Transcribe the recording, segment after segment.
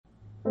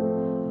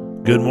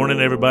Good morning,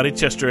 everybody.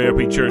 Chester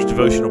ARP Church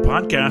Devotional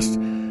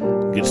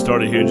Podcast. Get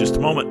started here in just a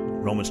moment.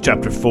 Romans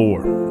chapter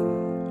 4.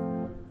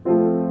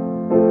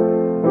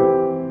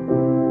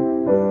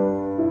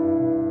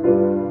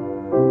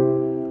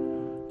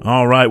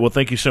 All right. Well,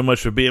 thank you so much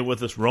for being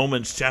with us.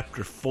 Romans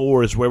chapter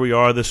 4 is where we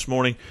are this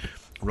morning.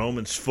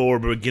 Romans 4,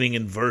 beginning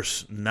in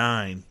verse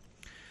 9,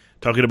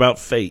 talking about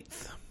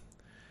faith.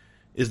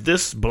 Is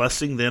this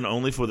blessing then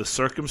only for the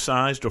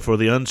circumcised or for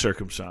the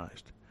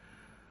uncircumcised?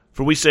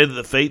 For we say that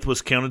the faith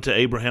was counted to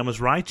Abraham as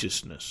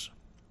righteousness.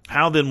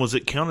 How then was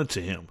it counted to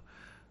him?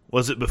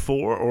 Was it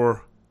before,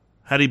 or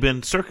had he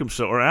been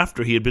circumcised, or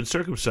after he had been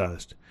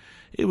circumcised?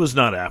 It was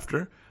not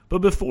after, but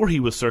before he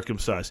was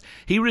circumcised.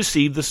 He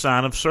received the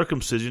sign of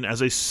circumcision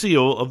as a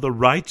seal of the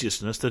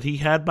righteousness that he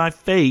had by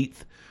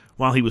faith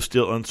while he was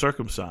still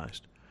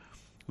uncircumcised.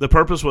 The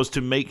purpose was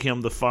to make him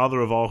the father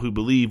of all who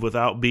believe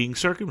without being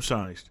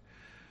circumcised,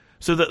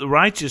 so that the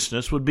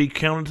righteousness would be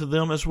counted to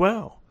them as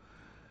well,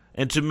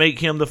 and to make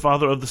him the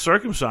father of the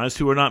circumcised,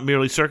 who are not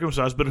merely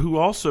circumcised, but who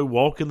also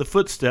walk in the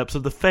footsteps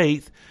of the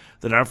faith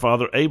that our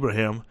father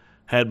Abraham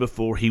had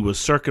before he was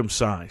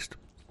circumcised.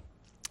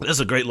 This is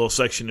a great little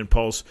section in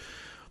Paul's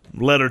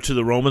letter to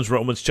the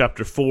Romans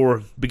chapter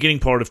 4. Beginning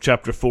part of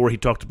chapter 4, he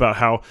talked about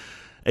how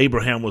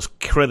Abraham was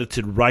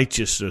credited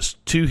righteousness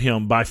to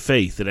him by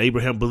faith, that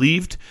Abraham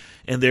believed,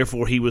 and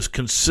therefore he was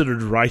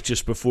considered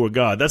righteous before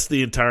God. That's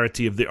the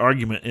entirety of the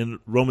argument in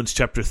Romans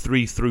chapter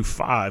 3 through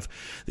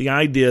 5. The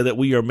idea that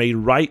we are made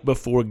right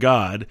before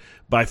God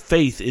by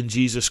faith in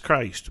Jesus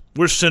Christ.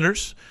 We're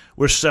sinners.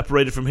 We're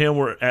separated from Him.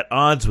 We're at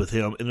odds with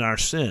Him in our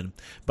sin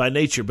by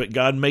nature. But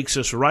God makes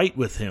us right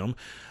with Him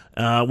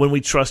when we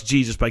trust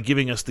Jesus by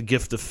giving us the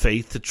gift of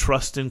faith to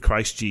trust in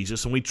Christ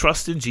Jesus. And we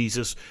trust in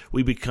Jesus,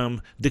 we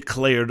become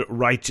declared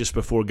righteous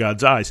before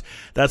God's eyes.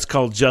 That's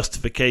called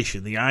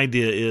justification. The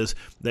idea is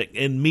that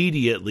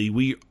immediately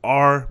we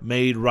are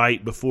made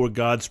right before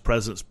God's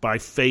presence by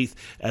faith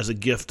as a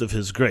gift of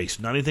His grace.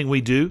 Not anything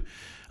we do.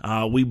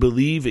 We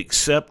believe,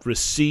 accept,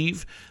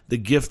 receive the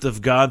gift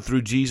of God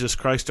through Jesus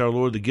Christ our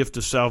Lord, the gift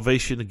of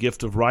salvation, the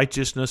gift of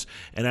righteousness,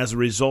 and as a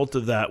result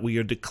of that, we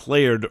are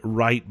declared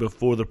right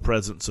before the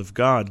presence of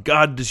God.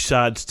 God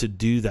decides to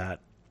do that.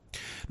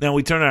 Now,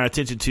 we turn our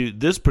attention to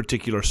this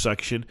particular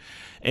section,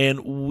 and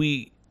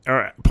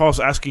Paul's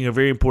asking a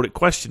very important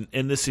question,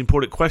 and this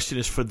important question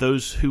is for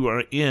those who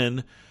are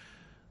in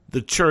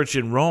the church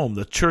in Rome.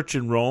 The church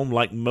in Rome,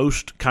 like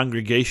most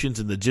congregations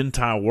in the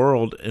Gentile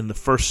world in the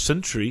first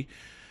century,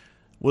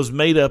 was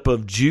made up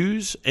of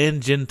Jews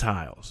and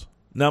Gentiles.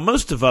 Now,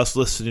 most of us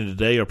listening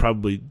today are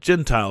probably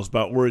Gentiles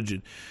by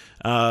origin.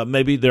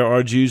 Maybe there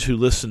are Jews who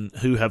listen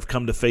who have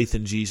come to faith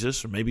in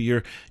Jesus, or maybe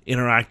you're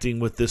interacting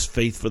with this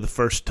faith for the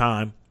first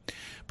time.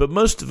 But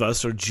most of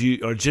us are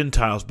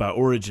Gentiles by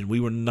origin. We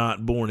were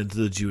not born into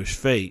the Jewish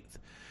faith.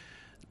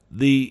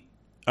 The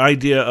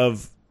idea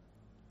of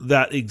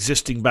that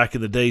existing back in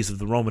the days of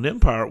the Roman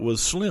Empire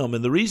was slim,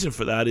 and the reason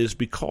for that is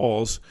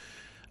because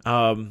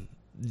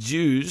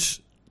Jews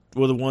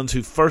were the ones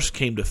who first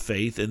came to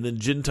faith, and then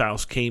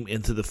Gentiles came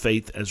into the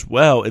faith as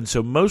well. And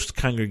so most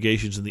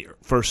congregations in the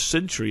first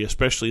century,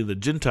 especially in the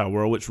Gentile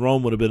world, which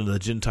Rome would have been in the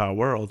Gentile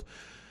world,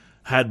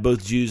 had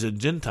both Jews and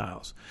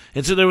Gentiles.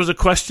 And so there was a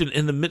question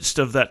in the midst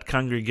of that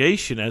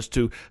congregation as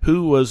to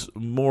who was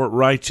more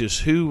righteous,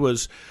 who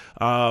was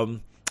the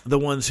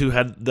ones who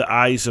had the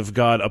eyes of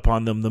God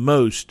upon them the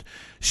most.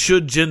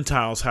 Should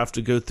Gentiles have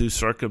to go through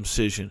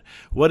circumcision?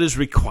 What is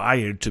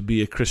required to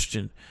be a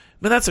Christian?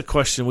 But that's a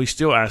question we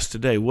still ask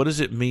today. What does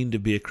it mean to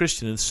be a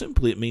Christian? And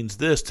simply it means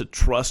this: to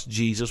trust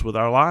Jesus with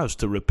our lives,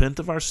 to repent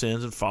of our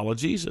sins and follow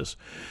Jesus.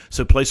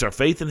 So place our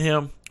faith in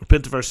Him,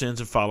 repent of our sins,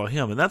 and follow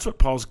Him. And that's what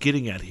Paul's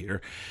getting at here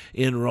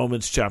in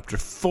Romans chapter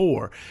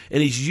 4.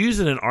 And he's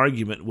using an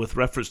argument with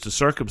reference to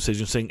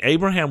circumcision, saying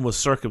Abraham was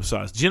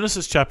circumcised.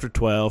 Genesis chapter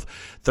 12,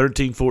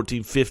 13,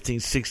 14, 15,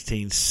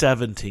 16,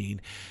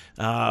 17.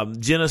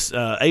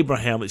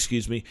 Abraham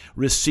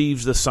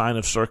receives the sign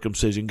of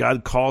circumcision.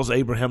 God calls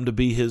Abraham to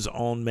be His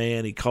own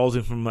man. He calls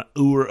him from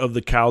Ur of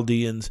the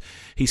Chaldeans.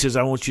 He says,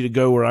 I want you to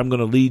go where I'm going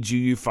to lead you.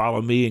 You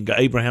follow me. And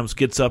Abraham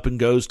gets up and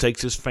goes,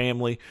 takes his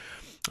family.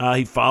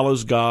 He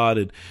follows God,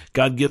 and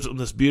God gives him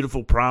this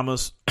beautiful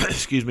promise.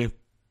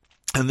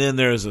 And then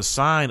there is a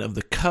sign of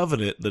the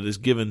covenant that is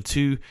given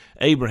to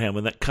Abraham.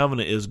 And that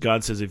covenant is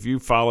God says, if you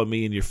follow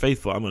me and you're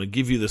faithful, I'm going to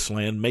give you this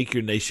land, make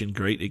your nation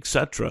great,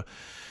 etc.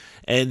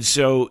 And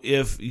so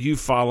if you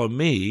follow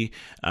me,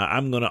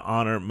 I'm going to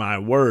honor my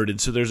word. And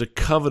so there's a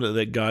covenant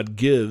that God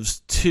gives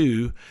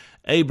to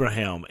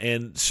Abraham.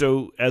 And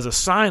so as a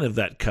sign of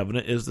that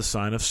covenant is the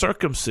sign of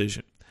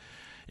circumcision.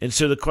 And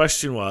so the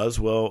question was,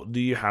 well, do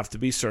you have to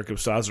be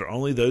circumcised, or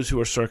only those who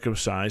are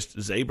circumcised?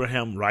 Is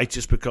Abraham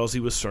righteous because he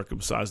was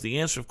circumcised? The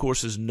answer, of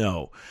course, is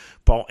no.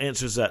 Paul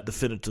answers that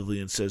definitively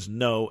and says,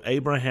 no,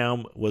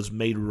 Abraham was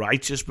made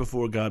righteous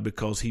before God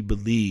because he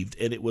believed,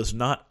 and it was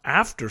not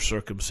after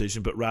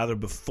circumcision, but rather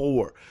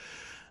before.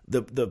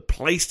 the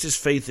placed his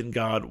faith in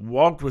God,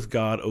 walked with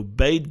God,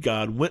 obeyed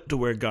God, went to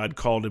where God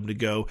called him to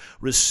go,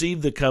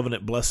 received the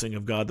covenant blessing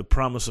of God, the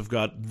promise of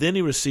God. Then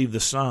he received the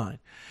sign.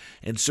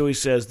 And so he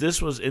says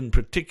this was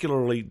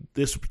particularly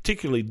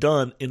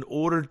done in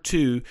order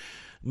to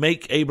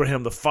make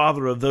Abraham the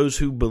father of those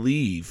who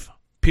believe,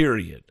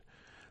 period.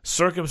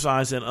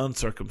 Circumcised and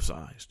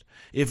uncircumcised.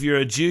 If you're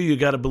a Jew, you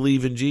got to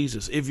believe in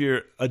Jesus. If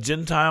you're a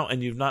Gentile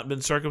and you've not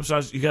been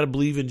circumcised, you got to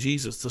believe in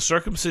Jesus. The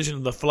circumcision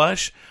of the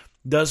flesh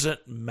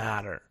doesn't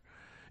matter.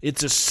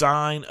 It's a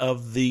sign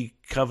of the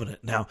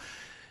covenant. Now,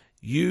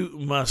 you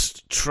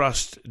must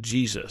trust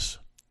Jesus.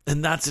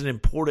 And that's an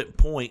important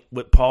point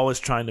what Paul is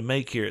trying to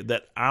make here,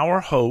 that our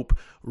hope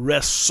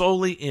rests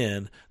solely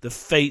in the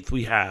faith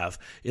we have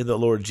in the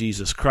Lord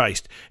Jesus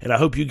Christ. And I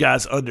hope you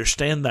guys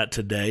understand that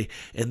today,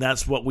 and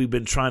that's what we've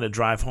been trying to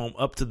drive home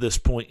up to this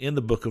point in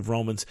the book of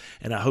Romans,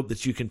 and I hope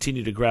that you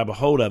continue to grab a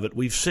hold of it.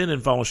 We've sinned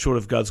and fallen short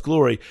of God's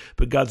glory,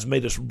 but God's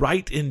made us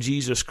right in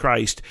Jesus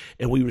Christ,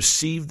 and we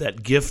receive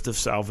that gift of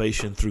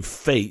salvation through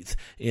faith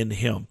in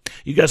Him.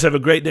 You guys have a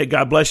great day.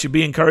 God bless you.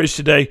 Be encouraged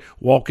today.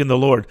 Walk in the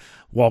Lord.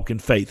 Walk in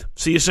faith.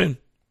 See you soon.